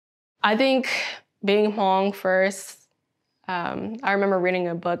I think being Hmong first, I remember reading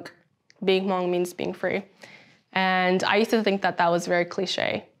a book, being Hmong means being free. And I used to think that that was very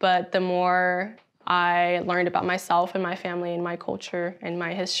cliche, but the more I learned about myself and my family and my culture and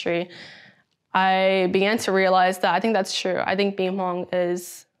my history, I began to realize that I think that's true. I think being Hmong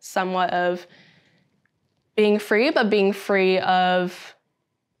is somewhat of being free, but being free of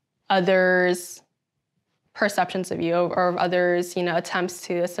others' perceptions of you or of others, attempts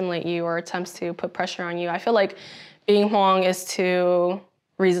to assimilate you or attempts to put pressure on you. I feel like being Hmong is to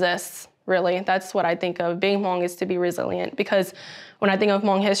resist, really. That's what I think of. Being Hmong is to be resilient, because when I think of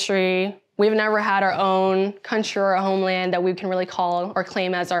Hmong history, we've never had our own country or a homeland that we can really call or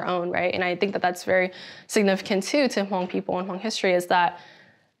claim as our own, right? And I think that that's very significant too to Hmong people and Hmong history, is that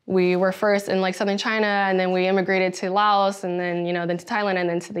we were first in southern China, and then we immigrated to Laos, and then then to Thailand, and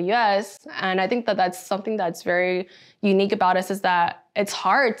then to the US. And I think that that's something that's very unique about us, is that it's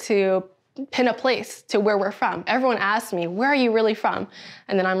hard to pin a place to where we're from. Everyone asks me, where are you really from?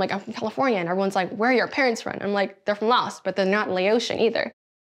 And then I'm like, I'm from California. And everyone's like, where are your parents from? I'm like, they're from Laos, but they're not Laotian either.